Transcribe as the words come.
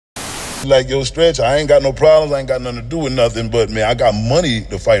Like, yo, Stretch, I ain't got no problems, I ain't got nothing to do with nothing, but man, I got money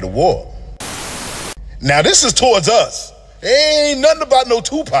to fight a war. Now this is towards us. Ain't nothing about no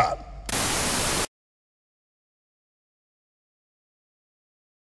Tupac.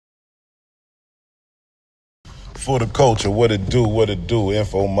 For the culture, what it do,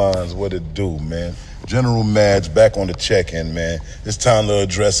 Info Minds, what it do, man. General Madge back on the check-in, man. It's time to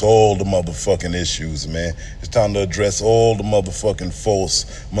address all the motherfucking issues, man. It's time to address all the motherfucking false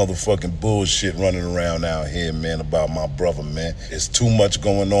motherfucking bullshit running around out here, man, about my brother, man. It's too much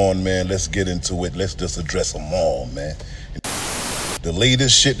going on, man. Let's get into it. Let's just address them all, man. The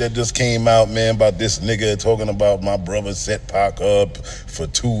latest shit that just came out, man, about this nigga talking about my brother set Pac up for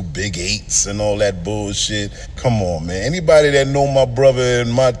 2 big 8s and all that bullshit. Come on, man. Anybody that know my brother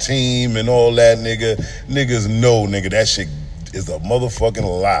and my team and all that, niggas know, nigga, that shit is a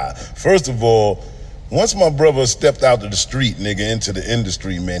motherfucking lie. First of all, once my brother stepped out to the street, nigga, into the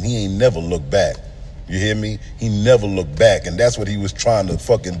industry, man, he ain't never looked back. You hear me? He never looked back, and that's what he was trying to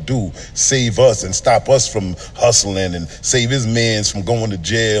fucking do. Save us and stop us from hustling and save his mans from going to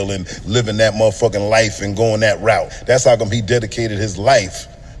jail and living that motherfucking life and going that route. That's how come he dedicated his life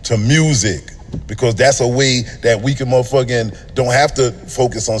to music, because that's a way that we can motherfucking don't have to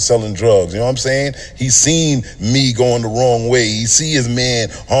focus on selling drugs. You know what I'm saying? He's seen me going the wrong way. He see his man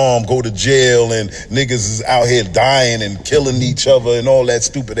harm, go to jail, and niggas is out here dying and killing each other and all that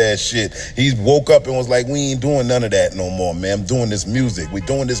stupid ass shit. He woke up and was like, we ain't doing none of that no more, man. I'm doing this music. We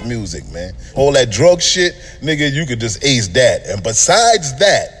doing this music, man. All that drug shit, nigga, you could just ace that. And besides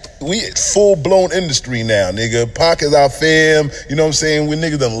that, we full-blown industry now, nigga. Pac is our fam, you know what I'm saying? We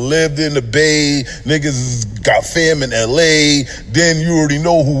niggas done lived in the Bay, niggas got fam in L.A., then you already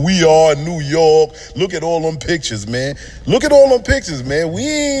know who we are in New York. Look at all them pictures, man. Look at all them pictures, man.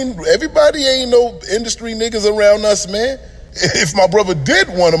 Everybody ain't no industry niggas around us, man. If my brother did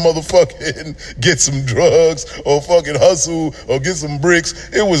want to motherfucking get some drugs or fucking hustle or get some bricks,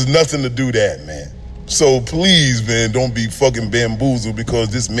 it was nothing to do that, man. So please, man, don't be fucking bamboozled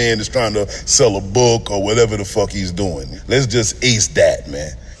because this man is trying to sell a book or whatever the fuck he's doing. Let's just ace that,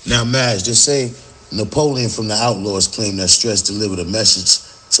 man. Now, Maj, just say Napoleon from the Outlaws claimed that Stretch delivered a message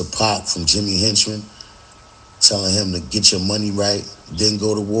to Pac from Jimmy Henchman, telling him to get your money right, then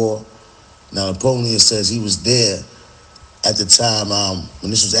go to war. Now, Napoleon says he was there at the time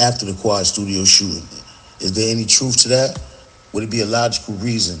when this was after the Quad Studio shooting. Is there any truth to that? Would it be a logical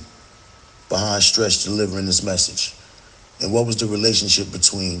reason behind Stretch delivering this message? And what was the relationship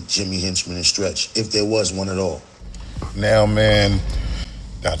between Jimmy Henchman and Stretch, if there was one at all? Now, man,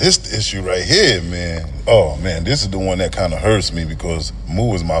 this issue right here, man, oh, man, this is the one that kind of hurts me because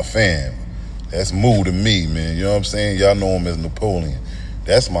Moo is my fam. That's Moo to me, man, you know what I'm saying? Y'all know him as Napoleon.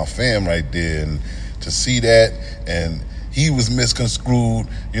 That's my fam right there, and to see that, and he was misconstrued,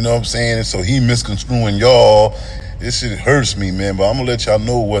 you know what I'm saying? And so he misconstruing y'all. This shit hurts me, man, but I'm gonna let y'all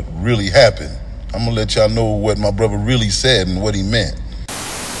know what really happened. I'm gonna let y'all know what my brother really said and what he meant.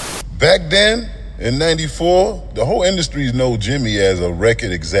 Back then, in '94, the whole industry know Jimmy as a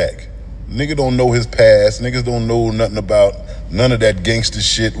record exec. Nigga don't know his past. Niggas don't know nothing about none of that gangster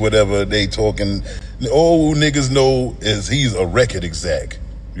shit, whatever they talking. All niggas know is he's a record exec.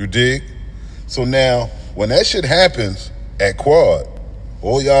 You dig? So now, when that shit happens at Quad,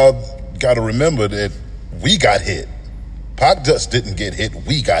 all y'all gotta remember that we got hit. Pac just didn't get hit,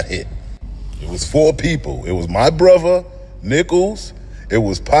 we got hit. It was 4 people. It was my brother, Nichols, it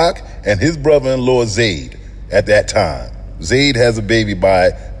was Pac, and his brother-in-law, Zayd, at that time. Zayd has a baby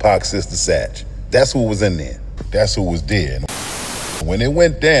by Pac's sister, Satch. That's who was in there. That's who was there. When it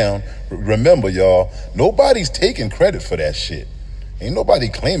went down, remember, y'all, nobody's taking credit for that shit. Ain't nobody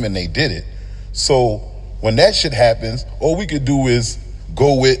claiming they did it. So when that shit happens, all we could do is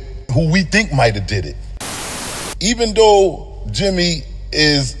go with who we think might have did it. Even though Jimmy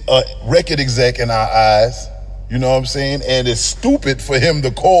is a record exec in our eyes, you know what I'm saying? And it's stupid for him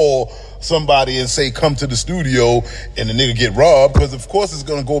to call somebody and say, come to the studio and the nigga get robbed, because of course it's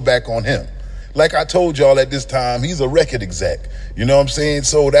gonna go back on him. Like I told y'all at this time, he's a record exec. You know what I'm saying?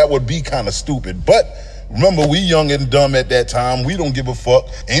 So that would be kind of stupid. But remember, we young and dumb at that time. We don't give a fuck.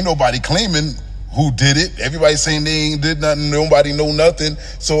 Ain't nobody claiming who did it. Everybody saying they ain't did nothing. Nobody know nothing.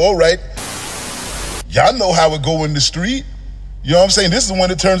 So, all right. Y'all know how it go in the street. You know what I'm saying? This is when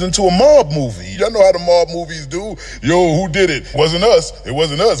it turns into a mob movie. Y'all know how the mob movies do. Yo, who did it? Wasn't us. It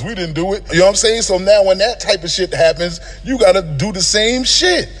wasn't us. We didn't do it. You know what I'm saying? So now when that type of shit happens, you got to do the same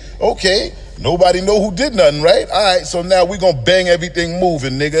shit. Okay, nobody know who did nothing, right? All right, so now we going to bang everything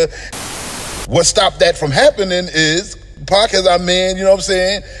moving, nigga. What stopped that from happening is Pac is our man, you know what I'm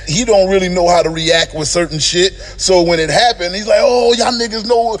saying? He don't really know how to react with certain shit. So when it happened, he's like, oh, y'all niggas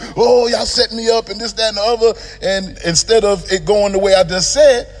know, oh, y'all set me up and this, that, and the other. And instead of it going the way I just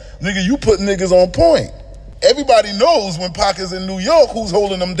said, nigga, you put niggas on point. Everybody knows when Pac is in New York who's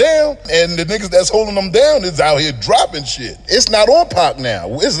holding them down, and the niggas that's holding them down is out here dropping shit. It's not on Pac now.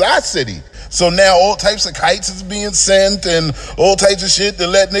 It's our city. So now all types of kites is being sent and all types of shit to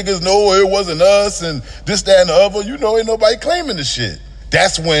let niggas know it wasn't us and this, that, and the other. You know, ain't nobody claiming the shit.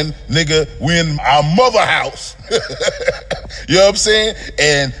 That's when, nigga, we in our mother house. You know what I'm saying?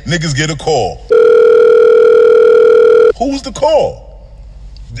 And niggas get a call. Who's the call?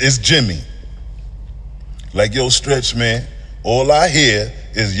 It's Jimmy. Like, yo, Stretch, man, all I hear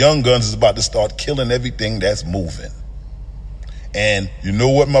is Young Guns is about to start killing everything that's moving. And you know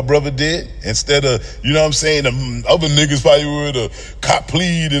what my brother did? Instead of, you know what I'm saying, the other niggas probably would have cop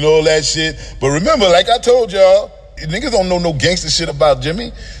plead and all that shit. But remember, like I told y'all, niggas don't know no gangster shit about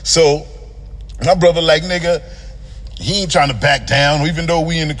Jimmy. So my brother like, nigga, he ain't trying to back down, even though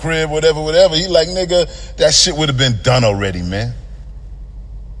we in the crib, whatever. He like, nigga, that shit would have been done already, man.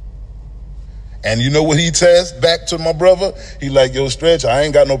 And you know what he says back to my brother? He like, yo, Stretch, I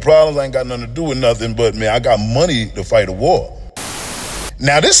ain't got no problems. I ain't got nothing to do with nothing, but, man, I got money to fight a war.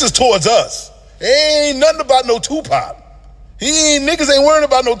 Now, this is towards us. Ain't nothing about no Tupac. Niggas ain't worrying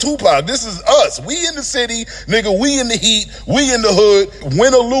about no Tupac. This is us. We in the city, nigga, we in the heat, we in the hood.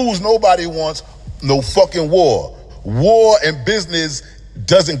 Win or lose, nobody wants no fucking war. War and business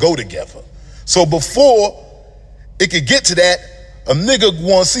doesn't go together. So before it could get to that, a nigga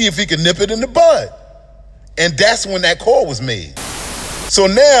want to see if he can nip it in the bud. And that's when that call was made. So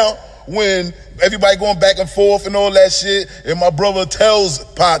now, when everybody going back and forth and all that shit, and my brother tells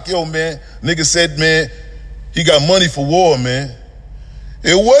Pac, yo, man, nigga said, man, he got money for war, man.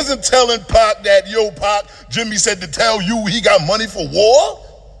 It wasn't telling Pac that, yo, Pac, Jimmy said to tell you he got money for war?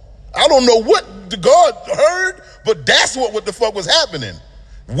 I don't know what the God heard, but that's what the fuck was happening.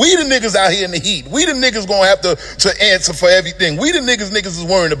 We the niggas out here in the heat. We the niggas gonna have to answer for everything. We the niggas is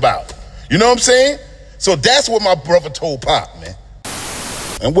worrying about. You know what I'm saying? So that's what my brother told Pac, man.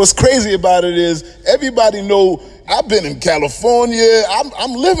 And what's crazy about it is everybody know I've been in California.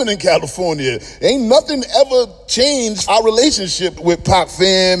 I'm living in California. Ain't nothing ever changed our relationship with Pac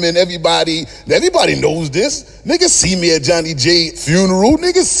fam and everybody. Everybody knows this. Niggas see me at Johnny J funeral.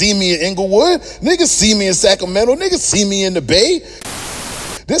 Niggas see me in Inglewood. Niggas see me in Sacramento. Niggas see me in the Bay.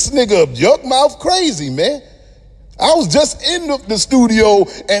 This nigga yuck mouth crazy, man. I was just in the studio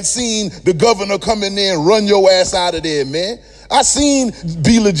and seen the governor come in there and run your ass out of there, man. I seen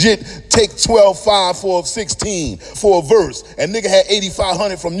Be Legit take 12.5 for 16 for a verse, and nigga had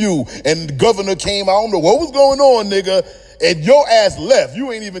 8,500 from you, and the governor came, I don't know what was going on, nigga, and your ass left.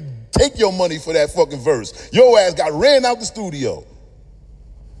 You ain't even take your money for that fucking verse. Your ass got ran out the studio.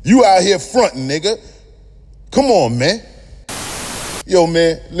 You out here fronting, nigga. Come on, man. Yo,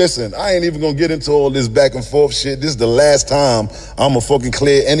 man, listen, I ain't even gonna get into all this back and forth shit. This is the last time I'ma fucking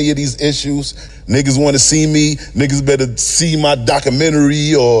clear any of these issues. Niggas wanna see me, niggas better see my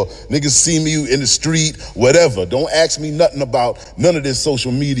documentary, or niggas see me in the street, whatever. Don't ask me nothing about none of this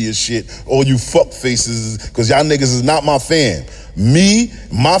social media shit, all you fuck faces, cause y'all niggas is not my fam. Me,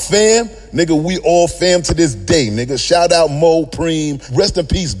 my fam, nigga, we all fam to this day, nigga. Shout out Mo Preem. Rest in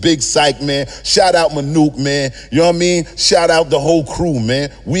peace, Big Psych, man. Shout out Manuk, man. You know what I mean? Shout out the whole crew,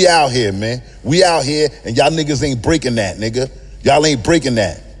 man. We out here, man. We out here, and y'all niggas ain't breaking that, nigga. Y'all ain't breaking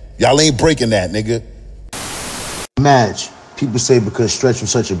that. Y'all ain't breaking that, nigga. Madge, people say because Stretch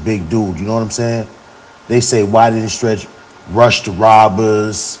was such a big dude, you know what I'm saying? They say, why didn't Stretch rush the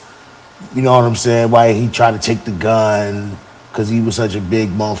robbers? You know what I'm saying? Why he tried to take the gun? Because he was such a big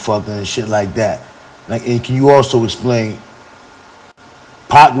motherfucker and shit like that. Like, and can you also explain,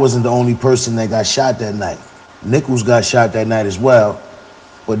 Pac wasn't the only person that got shot that night. Nichols got shot that night as well,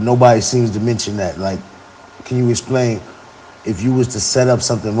 but nobody seems to mention that. Like, can you explain, if you was to set up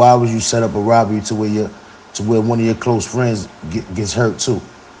something, why would you set up a robbery to where one of your close friends gets hurt too?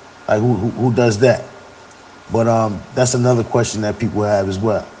 Like, who does that? But that's another question that people have as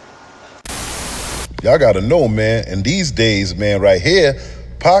well. Y'all gotta know, man, in these days, man, right here,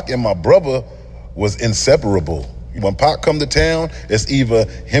 Pac and my brother was inseparable. When Pac come to town, it's either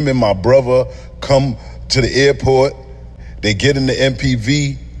him and my brother come to the airport, they get in the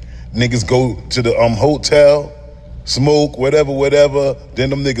MPV, niggas go to the hotel, smoke, whatever, then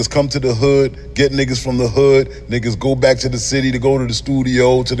them niggas come to the hood, get niggas from the hood, niggas go back to the city to go to the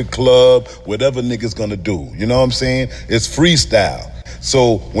studio, to the club, whatever niggas gonna do. You know what I'm saying? It's freestyle.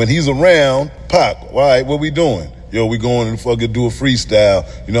 So when he's around, Pac, all right, what we doing? Yo, we going to fucking do a freestyle,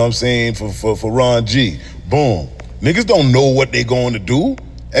 you know what I'm saying, for Ron G. Boom. Niggas don't know what they going to do.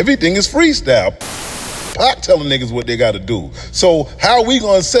 Everything is freestyle. Pac telling niggas what they got to do. So how we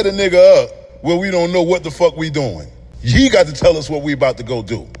going to set a nigga up where we don't know what the fuck we doing? He got to tell us what we about to go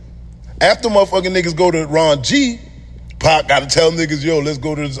do. After motherfucking niggas go to Ron G, Pac got to tell niggas, yo, let's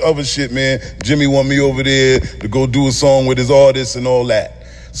go to this other shit, man. Jimmy want me over there to go do a song with his artists and all that.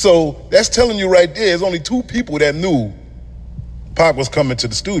 So that's telling you right there, there's only two people that knew Pac was coming to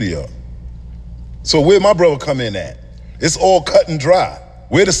the studio. So where my brother come in at? It's all cut and dry.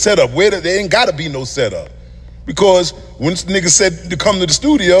 Where the setup? There ain't gotta be no setup. Because when niggas said to come to the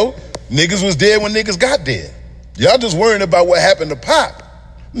studio, niggas was there when niggas got there. Y'all just worrying about what happened to Pac.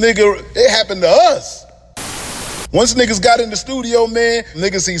 Nigga, it happened to us. Once niggas got in the studio, man,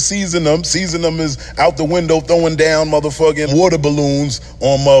 niggas see Season Them. Season Them is out the window throwing down motherfucking water balloons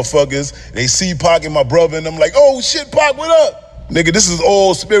on motherfuckers. They see Pac and my brother and I'm like, oh shit, Pac, what up? Nigga, this is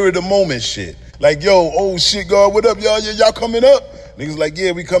all spirit of the moment shit. Like, yo, oh shit, God, what up, y'all? Y'all coming up? Niggas like,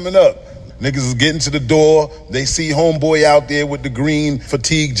 yeah, we coming up. Niggas is getting to the door. They see homeboy out there with the green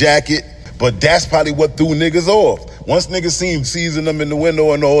fatigue jacket. But that's probably what threw niggas off. Once niggas seen Season Them in the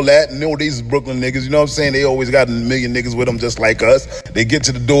window and all that, and know these is Brooklyn niggas, you know what I'm saying? They always got a million niggas with them just like us. They get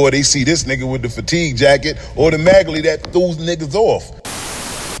to the door, they see this nigga with the fatigue jacket, automatically that throws niggas off.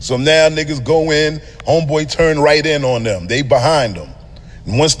 So now niggas go in, homeboy turn right in on them. They behind them.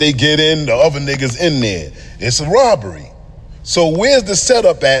 And once they get in, the other niggas in there. It's a robbery. So where's the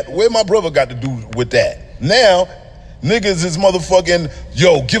setup at? Where my brother got to do with that? Now, niggas is motherfucking,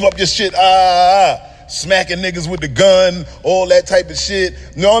 yo, give up your shit, smacking niggas with the gun, all that type of shit.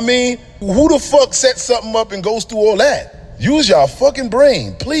 You know what I mean? Who the fuck sets something up and goes through all that? Use y'all fucking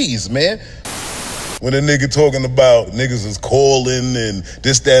brain, please, man. When a nigga talking about niggas is calling and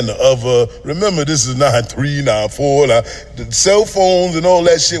this, that, and the other, remember this is 9-3, 9-4. The cell phones and all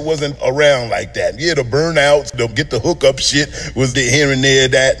that shit wasn't around like that. Yeah, the burnouts, the get the hookup shit was there here and there,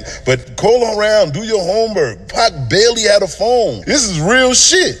 that. But call around, do your homework. Pac barely had a phone. This is real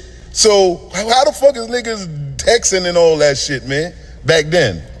shit. So how the fuck is niggas texting and all that shit, man? Back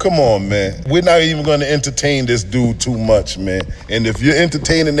then, come on, man. We're not even gonna entertain this dude too much, man. And if you're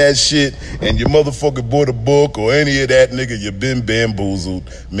entertaining that shit and your motherfucker bought a book or any of that, nigga, you've been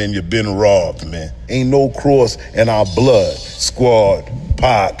bamboozled, man, you've been robbed, man. Ain't no cross in our blood. Squad,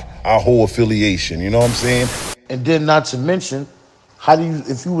 Pac, our whole affiliation, you know what I'm saying? And then not to mention, how do you,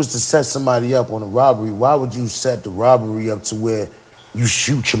 if you was to set somebody up on a robbery, why would you set the robbery up to where you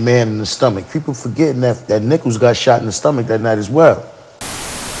shoot your man in the stomach? People forgetting that Nichols got shot in the stomach that night as well.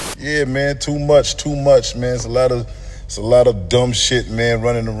 Yeah, man, too much, man. It's a lot of dumb shit, man,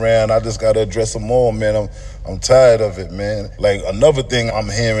 running around. I just gotta address them all, man. I'm tired of it, man. Like, another thing I'm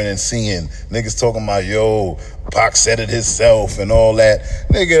hearing and seeing, niggas talking about, yo, Pac said it himself and all that.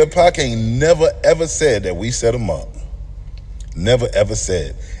 Nigga, Pac ain't never, ever said that we set him up. Never, ever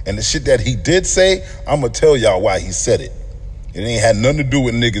said. And the shit that he did say, I'm gonna tell y'all why he said it. It ain't had nothing to do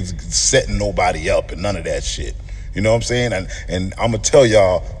with niggas setting nobody up and none of that shit. You know what I'm saying? And I'm going to tell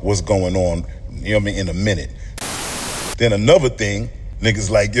y'all what's going on, you know what I mean, in a minute. Then another thing, niggas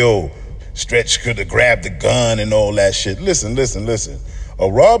like, yo, Stretch could have grabbed the gun and all that shit. Listen.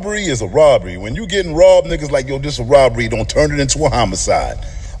 A robbery is a robbery. When you getting robbed, niggas like, yo, this a robbery. Don't turn it into a homicide.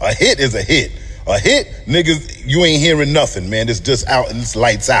 A hit is a hit. A hit, niggas, you ain't hearing nothing, man. It's just out and it's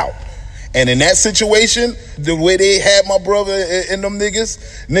lights out. And in that situation, the way they had my brother and them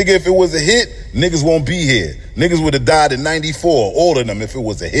niggas, nigga, if it was a hit, niggas won't be here. Niggas would have died in 94, all of them, if it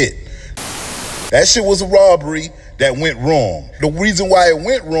was a hit. That shit was a robbery that went wrong. The reason why it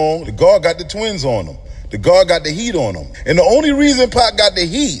went wrong, the guard got the twins on him. The guard got the heat on him. And the only reason Pac got the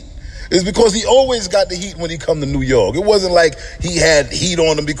heat is because he always got the heat when he come to New York. It wasn't like he had heat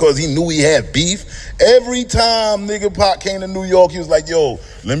on him because he knew he had beef. Every time nigga Pac came to New York, he was like, yo,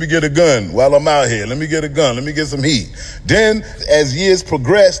 let me get a gun while I'm out here. Let me get a gun. Let me get some heat. Then, as years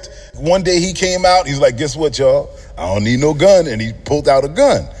progressed, one day he came out, he's like, guess what, y'all? I don't need no gun. And he pulled out a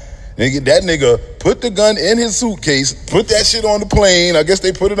gun. That nigga put the gun in his suitcase, put that shit on the plane. I guess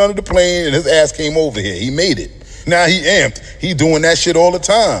they put it under the plane, and his ass came over here. He made it. Now he amped. He doing that shit all the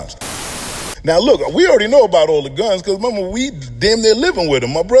time. Now look, we already know about all the guns because remember, we damn near living with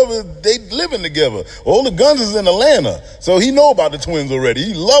them. My brother, they living together. All the guns is in Atlanta. So he know about the twins already.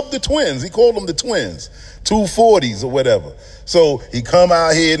 He loved the twins. He called them the twins. 240s or whatever. So he come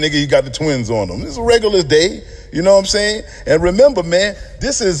out here, nigga, he got the twins on him. It's a regular day. You know what I'm saying? And remember, man,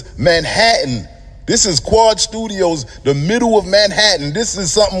 this is Manhattan. This is Quad Studios, the middle of Manhattan. This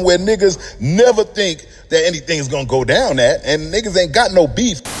is something where niggas never think that anything's gonna go down at, and niggas ain't got no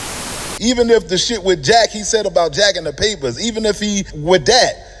beef. Even if the shit with Jack, he said about Jack in the papers, even if he, with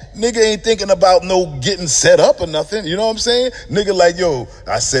that, Nigga ain't thinking about no getting set up or nothing. You know what I'm saying? Nigga like, yo,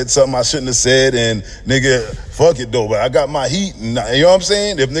 I said something I shouldn't have said, and nigga, fuck it though, but I got my heat. And, you know what I'm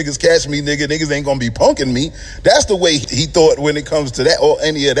saying? If niggas catch me, niggas ain't gonna be punking me. That's the way he thought when it comes to that or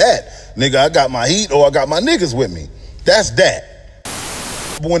any of that. Nigga, I got my heat or I got my niggas with me. That's that.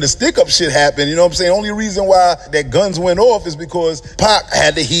 But when the stick-up shit happened, you know what I'm saying? Only reason why that guns went off is because Pac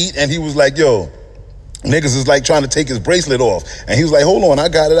had the heat, and he was like, yo, niggas is like trying to take his bracelet off. And he was like, hold on, I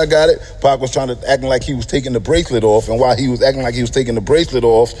got it. Pac was acting like he was taking the bracelet off. And while he was acting like he was taking the bracelet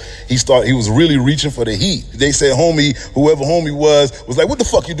off, he was really reaching for the heat. They said whoever homie was like, what the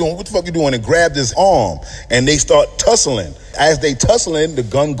fuck you doing? What the fuck you doing? And grabbed his arm. And they start tussling. As they tussling, the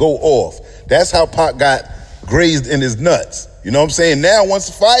gun go off. That's how Pac got grazed in his nuts. You know what I'm saying? Now, once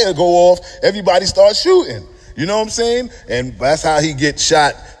the fire go off, everybody starts shooting. You know what I'm saying? And that's how he gets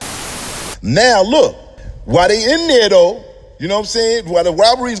shot. Now, look, while they in there, though, you know what I'm saying? While the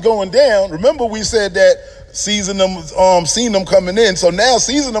robbery's going down, remember we said that seen them coming in. So now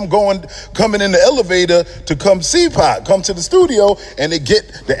season them coming in the elevator to come see Pac, come to the studio, and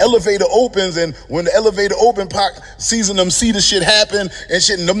the elevator opens, and when the elevator open, Pac season them see the shit happen and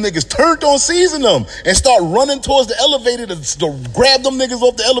shit, and them niggas turned on season them and start running towards the elevator to grab them niggas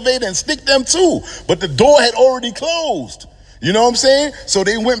off the elevator and stick them too. But the door had already closed. You know what I'm saying? So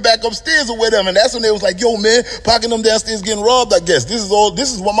they went back upstairs or whatever, and that's when they was like, yo, man, Pac and them downstairs getting robbed, I guess. This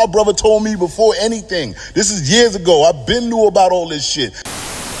is what my brother told me before anything. This is years ago. I've been knew about all this shit.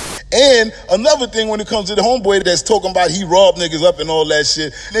 And another thing when it comes to the homeboy that's talking about he robbed niggas up and all that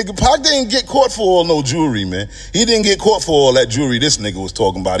shit, nigga, Pac didn't get caught for all no jewelry, man. He didn't get caught for all that jewelry this nigga was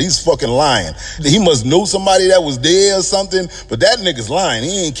talking about. He's fucking lying. He must know somebody that was there or something, but that nigga's lying.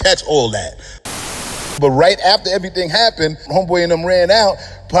 He ain't catch all that. But right after everything happened, homeboy and them ran out.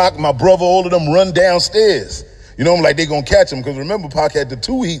 Pac, my brother, all of them run downstairs. You know, I'm like, they gonna catch him, because remember, Pac had the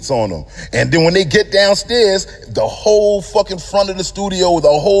 2 heats on him. And then when they get downstairs, the whole fucking front of the studio, the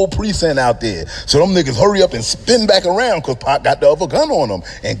whole precinct out there. So them niggas hurry up and spin back around, because Pac got the other gun on him,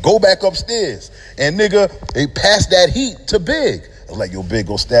 and go back upstairs. And nigga, they passed that heat to Big. I was like, yo, Big,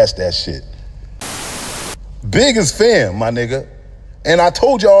 go stash that shit. Big is fam, my nigga. And I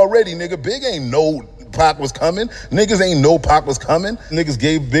told y'all already, nigga, Big ain't know Pac was coming. Niggas ain't know Pac was coming. Niggas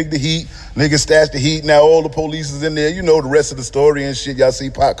gave Big the heat. Niggas stashed the heat. Now all the police is in there. You know the rest of the story and shit. Y'all see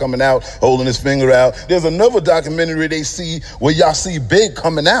Pac coming out, holding his finger out. There's another documentary they see where y'all see Big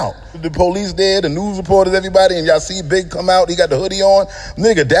coming out. The police there, the news reporters, everybody, and y'all see Big come out. He got the hoodie on.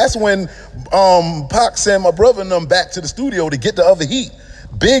 Nigga, that's when Pac sent my brother and them back to the studio to get the other heat.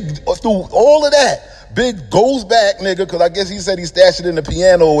 Big, through all of that, Big goes back, nigga, because I guess he said he stashed it in the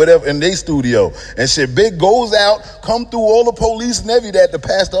piano or whatever in their studio. And shit, Big goes out, come through all the police and every that to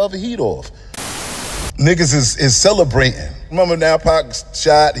pass the other heat off. Niggas is celebrating. Remember now, Pac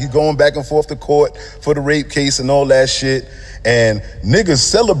shot, he's going back and forth to court for the rape case and all that shit. And niggas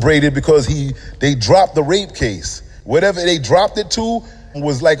celebrated because they dropped the rape case. Whatever they dropped it to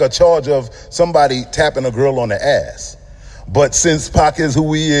was like a charge of somebody tapping a girl on the ass. But since Pac is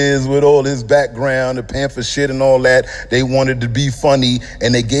who he is with all his background, the Panther shit and all that, they wanted to be funny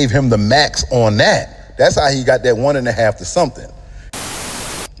and they gave him the max on that. That's how he got that 1.5 to something.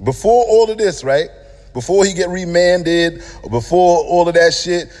 Before all of this, right? Before he get remanded, or before all of that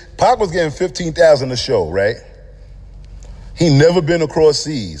shit, Pac was getting $15,000 a show, right? He never been across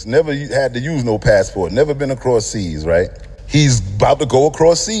seas, never had to use no passport, never been across seas, right? He's about to go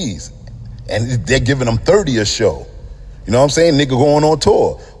across seas and they're giving him 30 a show. You know what I'm saying? Nigga going on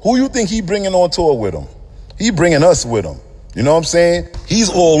tour. Who you think he bringing on tour with him? He bringing us with him. You know what I'm saying? He's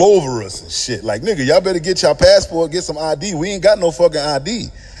all over us and shit. Like, nigga, y'all better get y'all passport, get some ID. We ain't got no fucking ID.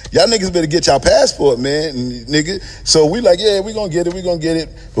 Y'all niggas better get y'all passport, man, nigga. So we like, yeah, we gonna get it.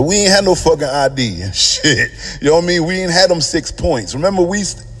 But we ain't had no fucking ID and shit. You know what I mean? We ain't had them 6 points. Remember, we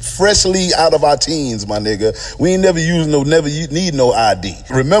freshly out of our teens, my nigga. We ain't never need no ID.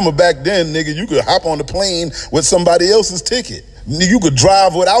 Remember back then, nigga, you could hop on the plane with somebody else's ticket. You could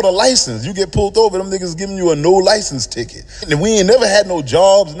drive without a license. You get pulled over, them niggas giving you a no license ticket. And we ain't never had no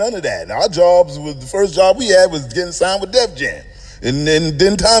jobs, none of that. Our jobs the first job we had was getting signed with Def Jam. And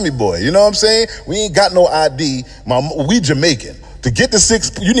then Tommy Boy, you know what I'm saying? We ain't got no ID. We Jamaican. To get the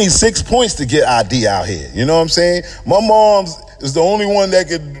 6, you need 6 points to get ID out here. You know what I'm saying? My mom's is the only one that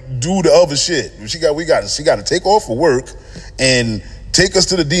could do the other shit. She got to take off for work and take us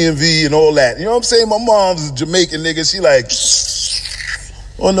to the DMV and all that. You know what I'm saying? My mom's a Jamaican nigga. She like,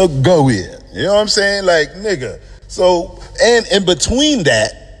 on the go here. You know what I'm saying? Like, nigga. So, and in between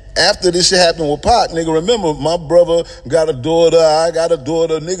that, After this shit happened with Pac, nigga, remember, my brother got a daughter, I got a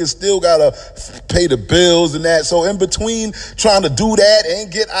daughter, niggas still gotta pay the bills and that. So in between trying to do that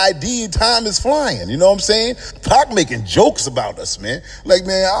and get ID, time is flying, you know what I'm saying? Pac making jokes about us, man. Like,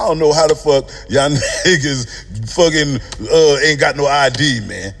 man, I don't know how the fuck y'all niggas fucking ain't got no ID,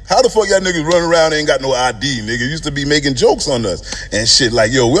 man. How the fuck y'all niggas run around and ain't got no ID, nigga? Used to be making jokes on us and shit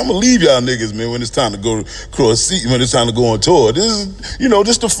like, yo, I'm gonna leave y'all niggas, man, when it's time to go cross sea, when it's time to go on tour. This is, you know,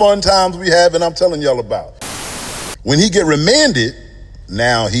 just the fun times we have, and I'm telling y'all about. When he get remanded,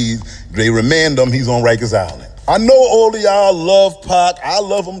 now they remand him, he's on Rikers Island. I know all of y'all love Pac, I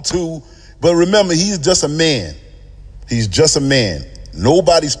love him too, but remember, he's just a man. He's just a man.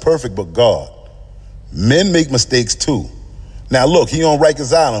 Nobody's perfect but God. Men make mistakes too. Now look, he on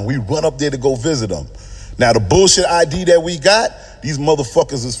Rikers Island, we run up there to go visit him. Now the bullshit ID that we got, these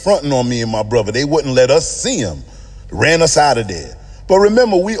motherfuckers is fronting on me and my brother. They wouldn't let us see him. Ran us out of there. But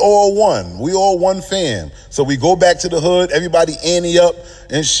remember, we all one. We all one fam. So we go back to the hood, everybody ante up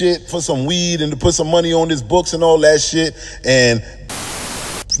and shit for some weed and to put some money on his books and all that shit. And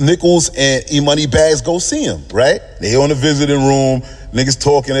Nichols and E-Money Bags go see him, right? They on the visiting room, niggas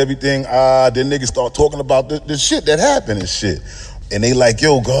talking everything. Then niggas start talking about the shit that happened and shit. And they like,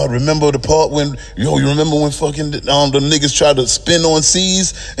 yo, God, remember the part when, you remember when fucking the niggas tried to spin on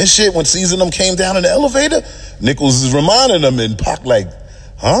C's and shit, when C's and them came down in the elevator? Nichols is reminding them, and Pac like,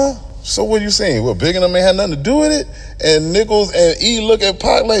 huh? So what are you saying? Well, Big and them ain't had nothing to do with it? And Nichols and E look at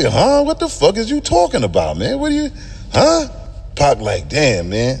Pac like, huh? What the fuck is you talking about, man? What are you, huh? Pac like, damn,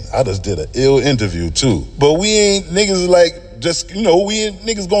 man, I just did an ill interview too. But we ain't, niggas like, just, we ain't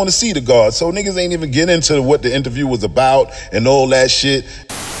niggas going to see the God. So niggas ain't even get into what the interview was about and all that shit.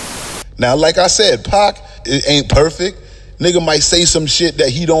 Now, like I said, Pac ain't perfect. Nigga might say some shit that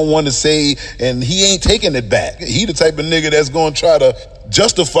he don't want to say, and he ain't taking it back. He the type of nigga that's going to try to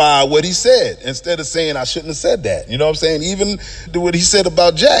justify what he said instead of saying, I shouldn't have said that. You know what I'm saying? Even what he said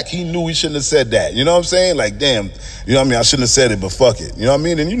about Jack, he knew he shouldn't have said that. You know what I'm saying? Like, damn, you know what I mean? I shouldn't have said it, but fuck it. You know what I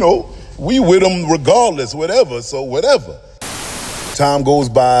mean? And, we with him regardless, whatever, so whatever. Time goes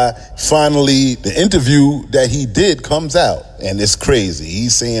by, finally the interview that he did comes out, and it's crazy.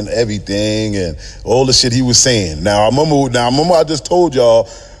 He's saying everything and all the shit he was saying. Now I remember I just told y'all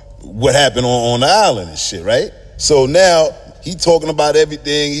what happened on the island and shit, right? So now he talking about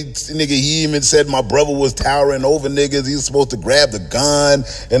everything. He even said my brother was towering over niggas. He was supposed to grab the gun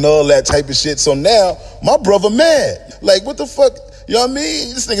and all that type of shit. So now my brother mad. Like, what the fuck? You know what I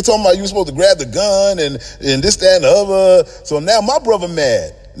mean? This nigga talking about you supposed to grab the gun and this, that, and the other. So now my brother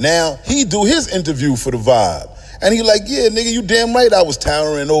mad. Now he do his interview for the Vibe. And he like, yeah, nigga, you damn right I was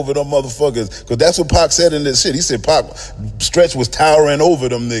towering over them motherfuckers. Because that's what Pac said in this shit. He said Pac Stretch was towering over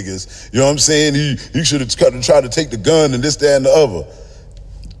them niggas. You know what I'm saying? He should have tried to take the gun and this, that, and the other.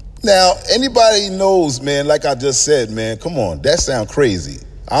 Now, anybody knows, man, like I just said, man, come on, that sound crazy.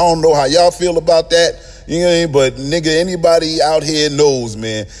 I don't know how y'all feel about that. You know what I mean? But nigga, anybody out here knows,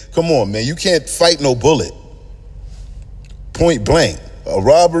 man. Come on, man. You can't fight no bullet. Point blank. A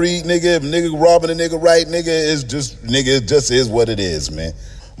robbery, nigga, if nigga robbing a nigga right, nigga, it just is what it is, man.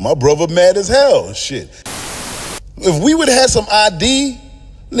 My brother mad as hell, shit. If we would have had some ID,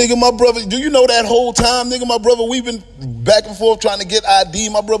 nigga, my brother, do you know that whole time, nigga, my brother, we've been back and forth trying to get ID.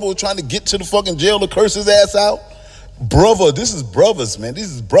 My brother was trying to get to the fucking jail to curse his ass out. Brother, this is brothers, man.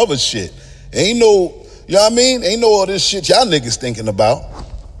 This is brother shit. Ain't no, you know what I mean? Ain't no all this shit y'all niggas thinking about.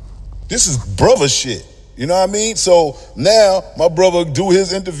 This is brother shit. You know what I mean? So now my brother do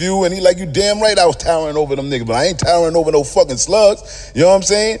his interview and he like, you damn right I was towering over them niggas, but I ain't towering over no fucking slugs. You know what I'm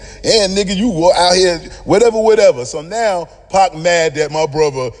saying? And nigga, you were out here, whatever. So now Pac mad that my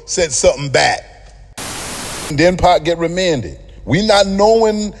brother said something back. And then Pac get remanded. We not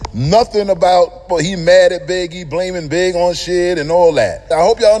knowing nothing about, but he mad at Big, he blaming Big on shit and all that. I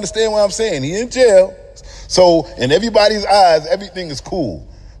hope y'all understand what I'm saying. He in jail. So in everybody's eyes, everything is cool.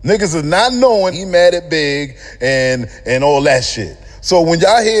 Niggas is not knowing he mad at Big and all that shit. So when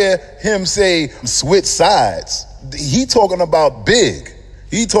y'all hear him say switch sides, he talking about Big.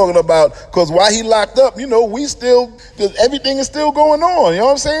 He talking about, because while he locked up, we still, everything is still going on, you know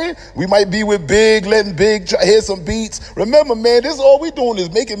what I'm saying? We might be with Big, letting Big hear some beats. Remember, man, this is all we doing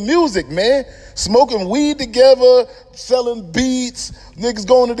is making music, man. Smoking weed together, selling beats, niggas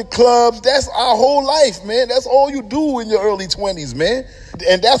going to the clubs. That's our whole life, man. That's all you do in your early 20s, man.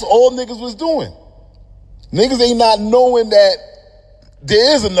 And that's all niggas was doing. Niggas ain't not knowing that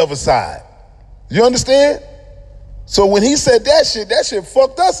there is another side. You understand? So when he said that shit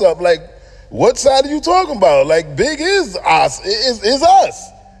fucked us up. Like, what side are you talking about? Like, Big is us, is us.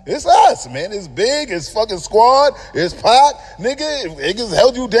 It's us, man. It's Big, it's fucking Squad, it's Pac. Nigga, niggas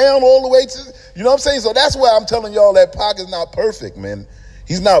held you down all the way to, you know what I'm saying? So that's why I'm telling y'all that Pac is not perfect, man.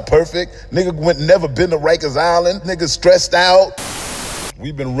 He's not perfect. Nigga never been to Rikers Island. Nigga stressed out.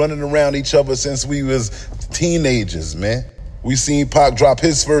 We've been running around each other since we was teenagers, man. We seen Pac drop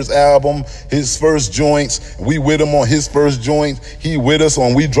his first album, his first joints. We with him on his first joint. He with us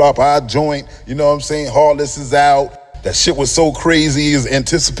when we drop our joint. You know what I'm saying? Heartless is out. That shit was so crazy. Is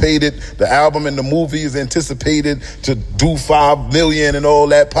anticipated. The album and the movie is anticipated to do 5 million and all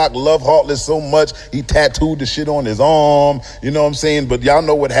that. Pac loved Heartless so much, he tattooed the shit on his arm. You know what I'm saying? But y'all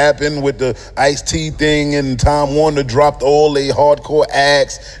know what happened with the Ice-T thing, and Time Warner dropped all they hardcore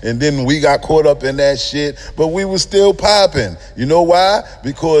acts, and then we got caught up in that shit. But we was still popping. You know why?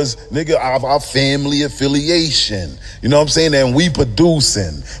 Because, nigga, our family affiliation. You know what I'm saying? And we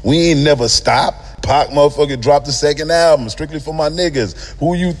producing. We ain't never stopped. Pac motherfucker dropped the second album, strictly for my niggas.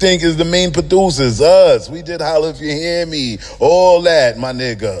 Who you think is the main producers? Us. We did Holla If You Hear Me. All that, my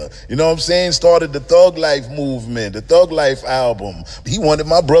nigga. You know what I'm saying? Started the Thug Life movement, the Thug Life album. He wanted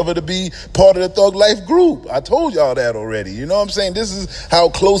my brother to be part of the Thug Life group. I told y'all that already. You know what I'm saying? This is how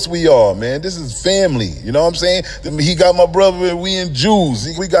close we are, man. This is family. You know what I'm saying? He got my brother and we in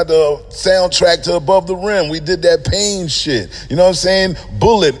Jews. We got the soundtrack to Above the Rim. We did that Pain shit. You know what I'm saying?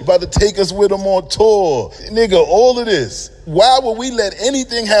 Bullet about to take us with him on tour. Nigga, all of this. Why would we let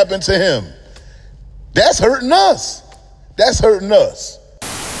anything happen to him? That's hurting us. That's hurting us.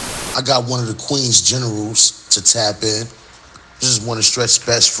 I got one of the Queen's generals to tap in. This is one of Stretch's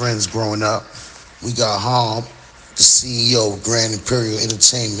best friends growing up. We got Harm, the CEO of Grand Imperial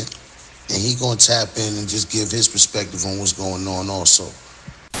Entertainment, and he gonna tap in and just give his perspective on what's going on also.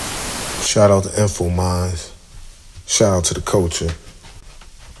 Shout out to Info Minds. Shout out to the culture.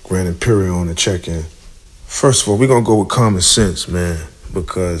 Grand Imperial on the check-in. First of all, we're going to go with common sense, man,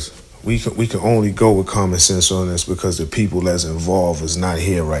 because we can only go with common sense on this because the people that's involved is not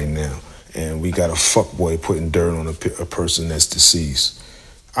here right now. And we got a fuckboy putting dirt on a person that's deceased.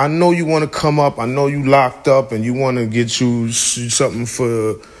 I know you want to come up. I know you locked up and you want to get you something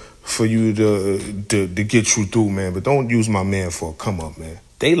for you to get you through, man. But don't use my man for a come up, man.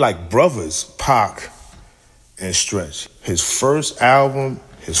 They like brothers, Pac and Stretch. His first album,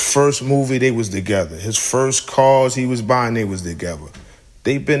 his first movie, they was together. His first cars he was buying, they was together.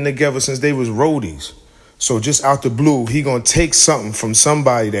 They've been together since they was roadies. So just out the blue, he gonna take something from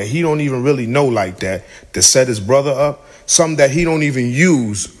somebody that he don't even really know like that to set his brother up, something that he don't even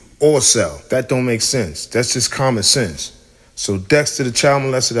use or sell. That don't make sense. That's just common sense. So Dexter, the child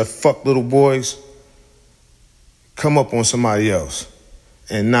molester that fuck little boys, come up on somebody else.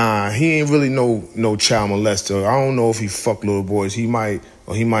 And nah, he ain't really no child molester. I don't know if he fuck little boys. He might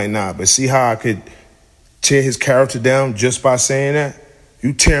or he might not. But see how I could tear his character down just by saying that?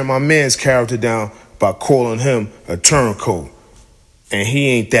 You tearing my man's character down by calling him a turncoat. And he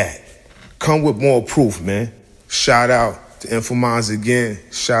ain't that. Come with more proof, man. Shout out to Infominds again.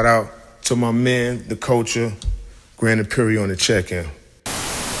 Shout out to my man, the culture, Grand Imperial on the check-in.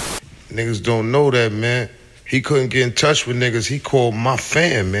 Niggas don't know that, man. He couldn't get in touch with niggas. He called my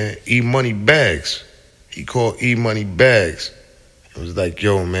fan, man, E-Money Bags. He called E-Money Bags. It was like,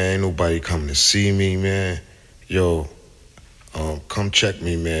 yo, man, ain't nobody coming to see me, man. Yo, come check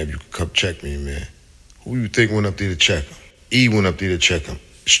me, man. If you could come check me, man. Who you think went up there to check him? E went up there to check him.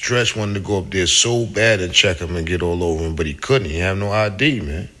 Stretch wanted to go up there so bad and check him and get all over him, but he couldn't. He have no ID,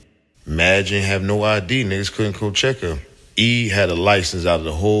 man. Imagine have no ID. Niggas couldn't go check him. E had a license out of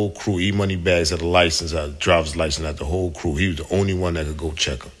the whole crew. E-Money Bags had a license, a driver's license out of the whole crew. He was the only one that could go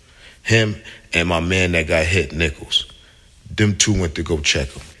check him. Him and my man that got hit, Nichols. Them two went to go check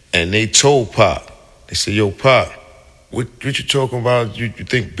him. And they told Pac, they said, yo, Pac, what you talking about? You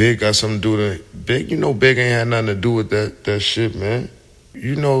think Big got something to do with it? Big, you know Big ain't had nothing to do with that shit, man.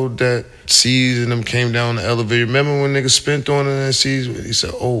 You know that C's and them came down the elevator. Remember when niggas spent on it and C's? He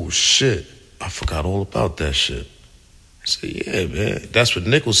said, oh, shit. I forgot all about that shit. I said, yeah, man. That's what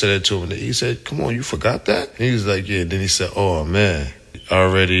Nichols said that to him. He said, come on, you forgot that? And he was like, yeah. Then he said, oh, man, I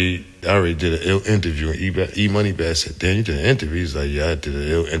already did an ill interview. And E-Money Bag said, damn, you did an interview? He's like, yeah, I did an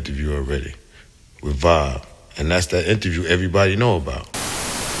ill interview already with Vibe. And that's that interview everybody know about.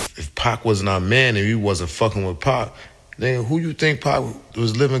 If Pac wasn't our man and we wasn't fucking with Pac, then who you think Pac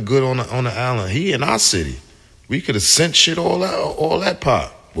was living good on the island? He in our city. We could have sent shit all that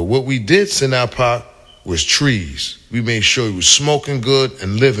Pac. But what we did send out Pac was trees. We made sure he was smoking good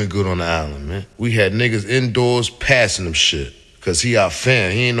and living good on the island, man. We had niggas indoors passing him shit. Cause he our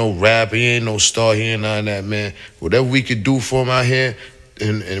fan. He ain't no rapper, he ain't no star, he ain't none of that, man. Whatever we could do for him out here,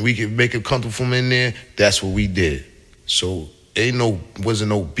 and we could make it comfortable for him in there, that's what we did. So wasn't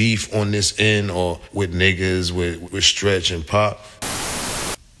no beef on this end or with niggas, with Stretch and Pac.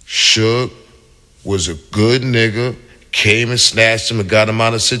 Suge was a good nigga, came and snatched him and got him out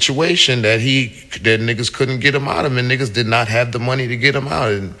of a situation that niggas couldn't get him out of, and niggas did not have the money to get him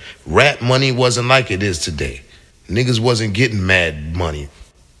out. And rap money wasn't like it is today. Niggas wasn't getting mad money.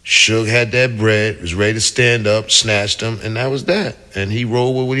 Suge had that bread, was ready to stand up, snatched him, and that was that. And he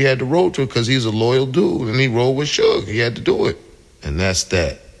rolled with what he had to roll to because he's a loyal dude, and he rolled with Suge. He had to do it. And that's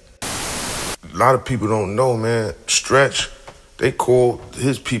that. A lot of people don't know, man. Stretch, they called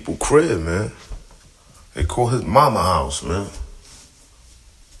his people crib, man. They called his mama house, man,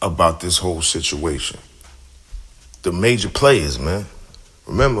 about this whole situation. The major players, man.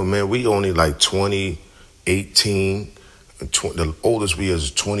 Remember, man, we only like 20, 18, the oldest we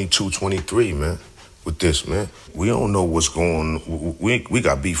is 22, 23, man, with this, man. We don't know what's going on. We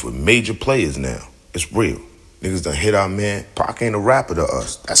got beef with major players now. It's real. Niggas done hit our man. Pac ain't a rapper to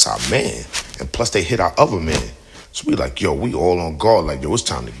us. That's our man. And plus they hit our other man. So we like, yo, we all on guard. Like, yo, it's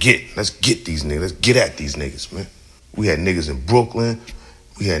time to get. Let's get these niggas. Let's get at these niggas, man. We had niggas in Brooklyn.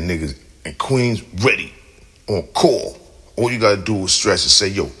 We had niggas in Queens ready, on call. All you gotta do is Stretch and say,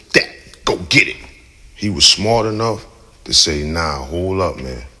 yo, go get it. He was smart enough to say, nah, hold up,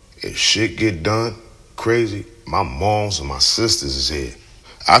 man. If shit get done crazy, my moms and my sisters is here.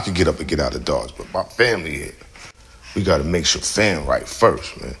 I could get up and get out of Dodge, but my family here. We gotta make sure fam right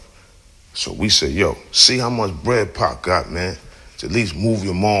first, man. So we said, yo, see how much bread Pac got, man, to at least move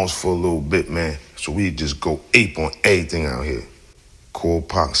your moms for a little bit, man. So we just go ape on everything out here. Call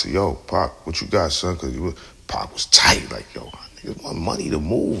Pac, say, yo, Pac, what you got, son? Because Pac was tight, like, yo, niggas want money to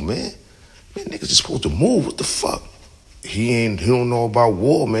move, man. Man, niggas just supposed to move, what the fuck? He don't know about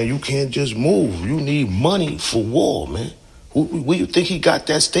war, man. You can't just move. You need money for war, man. Where you think he got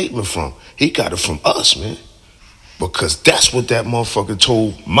that statement from? He got it from us, man. Because that's what that motherfucker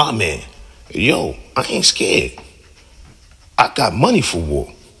told my man. Yo, I ain't scared. I got money for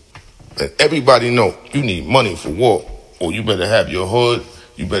war. And everybody know you need money for war, or you better have your hood,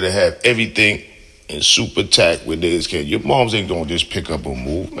 you better have everything in super tact where niggas can. Your moms ain't gonna just pick up and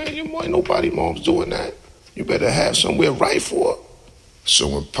move. Man, ain't nobody mom's doing that. You better have somewhere right for it. So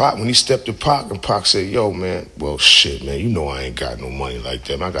when he stepped to Pac, and Pac said, yo, man, well, shit, man, you know I ain't got no money like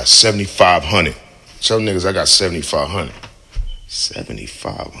that, man. I got 7,500. Tell niggas I got 7,500.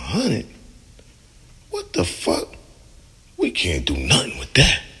 7,500? What the fuck? We can't do nothing with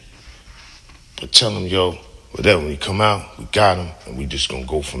that. But tell him, yo, whatever, when he come out, we got him, and we just gonna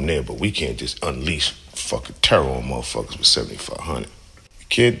go from there. But we can't just unleash fucking terror on motherfuckers with 7,500. We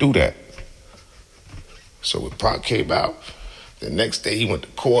can't do that. So when Pac came out, the next day he went to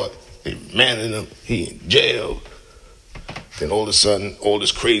court, they remanded him, he in jail. Then all of a sudden, all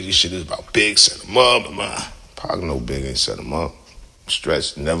this crazy shit is about Big set him up. Pac no Big ain't set him up.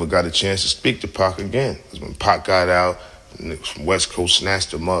 Stretch never got a chance to speak to Pac again. Because when Pac got out, from West Coast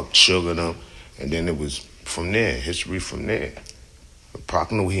snatched him up, sugared him, and then it was from there, history from there. But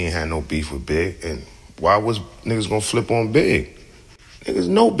Pac knew he ain't had no beef with Big, and why was niggas gonna flip on Big? Niggas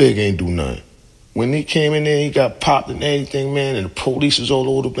know Big ain't do nothing. When he came in there, he got popped and everything, man, and the police was all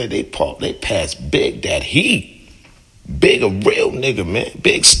over the place. They passed Big that heat. Big a real nigga, man.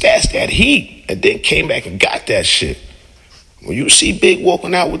 Big stashed that heat and then came back and got that shit. When you see Big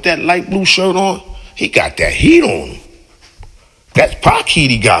walking out with that light blue shirt on, he got that heat on him. That's Pac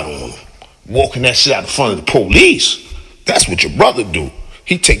heat he got on him. Walking that shit out in front of the police. That's what your brother do.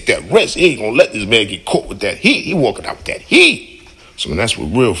 He take that risk. He ain't gonna let this man get caught with that heat. He walking out with that heat. So man, that's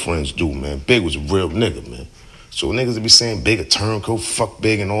what real friends do, man. Big was a real nigga, man. So niggas that be saying Big a turncoat, fuck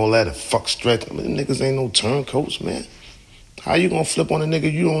Big and all that, and fuck Stretch. I mean, niggas ain't no turncoats, man. How you gonna flip on a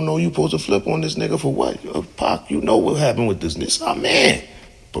nigga you don't know you supposed to flip on this nigga for what? Pac, you know what happened with this. This our man.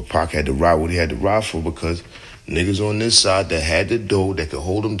 But Pac had to ride what he had to ride for because niggas on this side that had the dough that could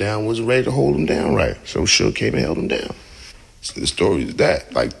hold him down was ready to hold him down right. So Suge came and held him down. So the story is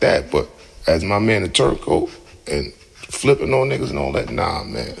that, like that. But as my man, the turncoat, and flipping on niggas and all that, nah,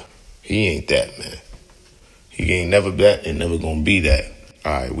 man. He ain't that, man. He ain't never that and never gonna be that.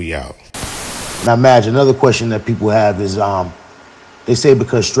 All right, we out. Now, Madge, another question that people have is, they say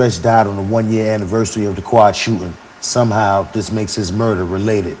because Stretch died on the 1-year anniversary of the quad shooting, somehow this makes his murder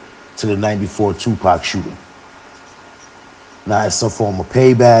related to the '94 Tupac shooting. Now, it's some form of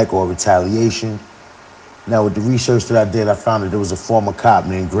payback or retaliation. Now, with the research that I did, I found that there was a former cop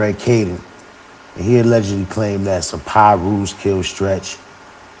named Greg Caden, and he allegedly claimed that some Pyrus killed Stretch,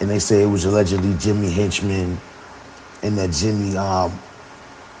 and they say it was allegedly Jimmy Henchman, and that Jimmy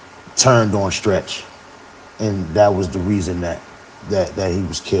turned on Stretch, and that was the reason that he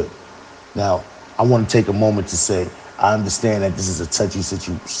was killed. Now, I want to take a moment to say I understand that this is a touchy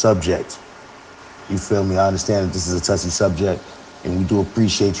subject. You feel me? I understand that this is a touchy subject, and we do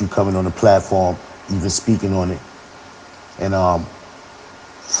appreciate you coming on the platform, even speaking on it. And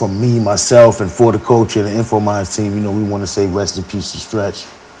from me, myself, and for the coach and the InfoMinds team, you know, we want to say rest in peace to Stretch,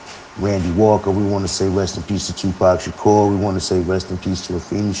 Randy Walker. We want to say rest in peace to Tupac Shakur. We want to say rest in peace to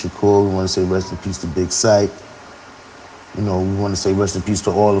Afeni Shakur. We want to say rest in peace to Big Sight. You know, we want to say rest in peace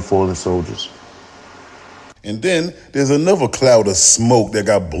to all the fallen soldiers. And then there's another cloud of smoke that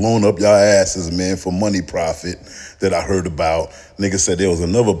got blown up y'all asses, man, for money profit that I heard about. Niggas said there was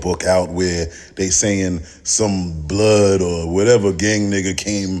another book out where they saying some blood or whatever gang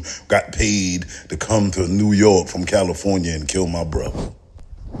nigga got paid to come to New York from California and kill my brother.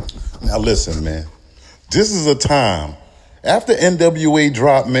 Now listen, man, this is a time, after NWA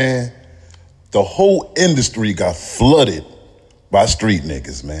dropped, man, the whole industry got flooded by street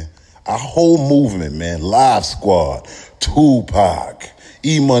niggas, man. Our whole movement, man, Live Squad, Tupac,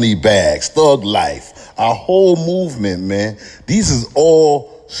 E-Money Bags, Thug Life, our whole movement, man. These is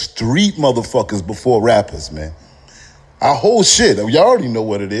all street motherfuckers before rappers, man. Our whole shit, y'all already know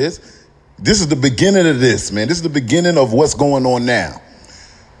what it is. This is the beginning of this, man. This is the beginning of what's going on now.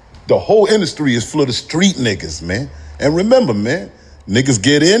 The whole industry is full of street niggas, man. And remember, man, niggas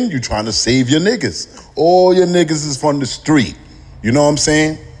get in, you trying to save your niggas. All your niggas is from the street. You know what I'm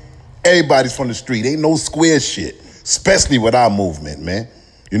saying? Everybody's from the street. Ain't no square shit, especially with our movement, man.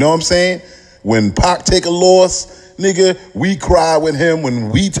 You know what I'm saying? When Pac take a loss, nigga, we cry with him. When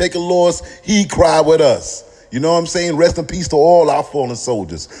we take a loss, he cry with us. You know what I'm saying? Rest in peace to all our fallen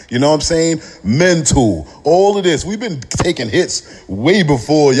soldiers. You know what I'm saying? Mental, all of this. We've been taking hits way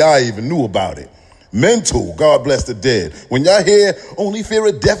before y'all even knew about it. Mental, God bless the dead. When y'all hear only fear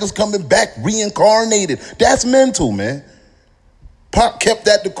of death is coming back reincarnated, that's mental, man. Pop kept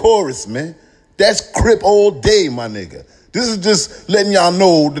that the chorus, man. That's Crip all day, my nigga. This is just letting y'all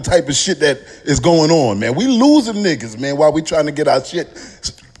know the type of shit that is going on, man. We losing niggas, man, while we trying to get our shit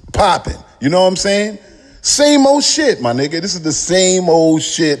popping. You know what I'm saying? Same old shit, my nigga. This is the same old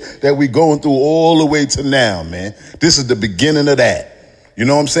shit that we going through all the way to now, man. This is the beginning of that. You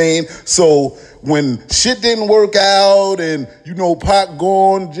know what I'm saying? So when shit didn't work out and, you know, Pac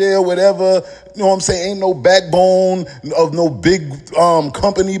gone, jail, whatever, you know what I'm saying? Ain't no backbone of no big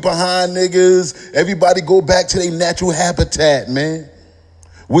company behind niggas. Everybody go back to their natural habitat, man,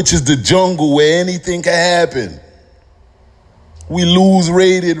 which is the jungle where anything can happen. We lose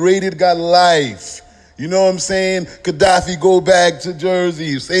Rated. Rated got life. You know what I'm saying? Gaddafi go back to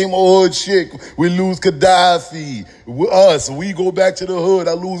Jersey. Same old hood shit. We lose Gaddafi. We go back to the hood.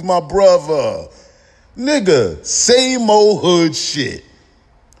 I lose my brother. Nigga, same old hood shit.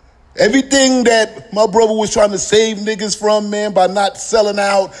 Everything that my brother was trying to save niggas from, man, by not selling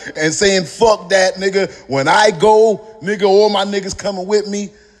out and saying, fuck that, nigga. When I go, nigga, all my niggas coming with me.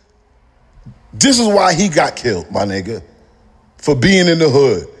 This is why he got killed, my nigga. For being in the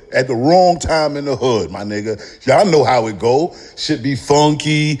hood. At the wrong time in the hood, my nigga. Y'all know how it go. Shit be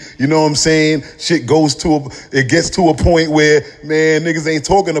funky. You know what I'm saying? Shit it gets to a point where, man, niggas ain't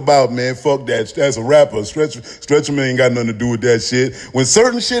talking about, man, fuck that. That's a rapper. Stretcher ain't got nothing to do with that shit. When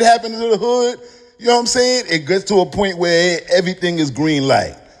certain shit happens in the hood, you know what I'm saying? It gets to a point where everything is green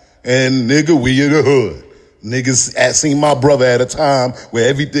light. And nigga, we in the hood. Niggas seen my brother at a time where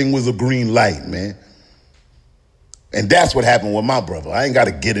everything was a green light, man. And that's what happened with my brother. I ain't got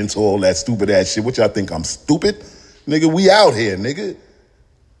to get into all that stupid ass shit. What y'all think, I'm stupid? Nigga, we out here, nigga.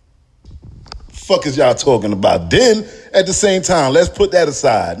 Fuck is y'all talking about? Then, at the same time, let's put that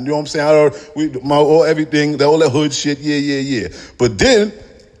aside. You know what I'm saying? Everything, all that hood shit, yeah. But then,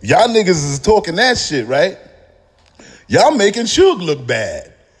 y'all niggas is talking that shit, right? Y'all making Suge look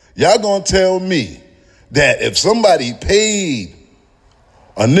bad. Y'all gonna tell me that if somebody paid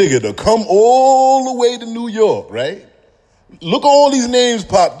a nigga to come all the way to New York, right? Look at all these names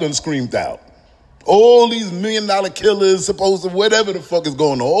Pop done screamed out. All these $1 million killers, supposed to whatever the fuck is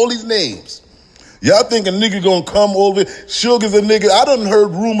going on. All these names. Y'all think a nigga gonna come over? Suge is a nigga. I done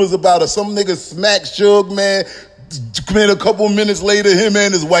heard rumors about it. Some nigga smacked Suge, man. Man, a couple minutes later, him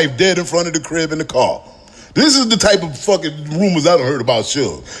and his wife dead in front of the crib in the car. This is the type of fucking rumors I done heard about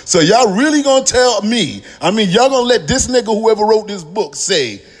Suge. So y'all really gonna tell me, y'all gonna let this nigga, whoever wrote this book,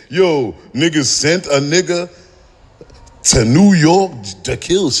 say, yo, niggas sent a nigga to New York to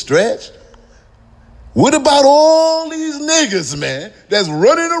kill Stretch? What about all these niggas, man, that's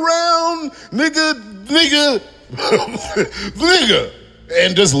running around, nigga,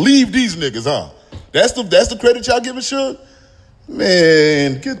 and just leave these niggas, huh? That's the credit y'all giving Suge?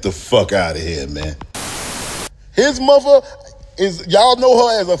 Man, get the fuck out of here, man. His mother, Is y'all know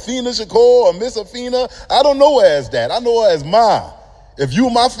her as Afina Shakur or Miss Afina? I don't know her as that. I know her as Ma. If you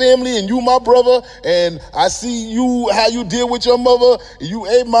my family and you my brother, and I see you how you deal with your mother, you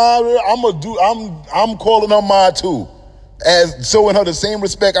hey Ma, I'm calling her Ma too, as showing her the same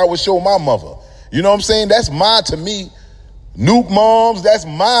respect I would show my mother. You know what I'm saying? That's Ma to me. Nuke moms, that's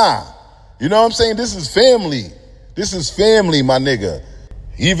Ma. You know what I'm saying? This is family. This is family, my nigga.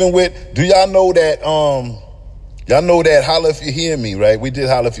 Even with, do y'all know that y'all know that Holla If You Hear Me, right? We did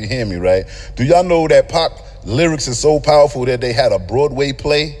Holla If You Hear Me, right? Do y'all know that Pac lyrics is so powerful that they had a Broadway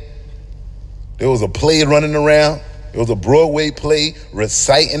play? There was a play running around. It was a Broadway play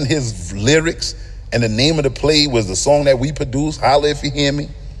reciting his lyrics, and the name of the play was the song that we produced, Holla If You Hear Me.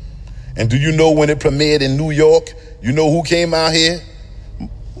 And do you know when it premiered in New York, you know who came out here?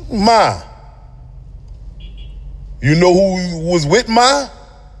 Ma. You know who was with Ma?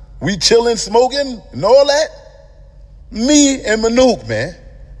 We chilling, smoking, and all that? Me and Manute, man.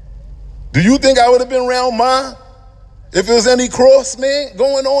 Do you think I would have been around Ma if there was any cross, man,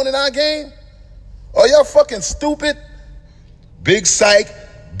 going on in our game? Are y'all fucking stupid? Big Psych,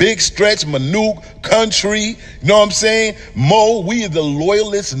 Big Stretch, Manute, Country, you know what I'm saying? Mo, we are the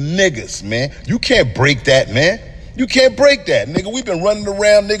loyalist niggas, man. You can't break that, man. You can't break that, nigga. We've been running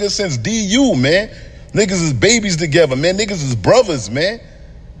around niggas since DU, man. Niggas is babies together, man. Niggas is brothers, man.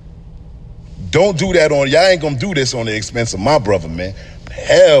 Don't do that on, y'all ain't gonna do this on the expense of my brother, man.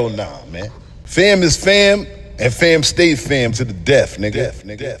 Hell nah, man. Fam is fam, and fam stay fam to the death, nigga.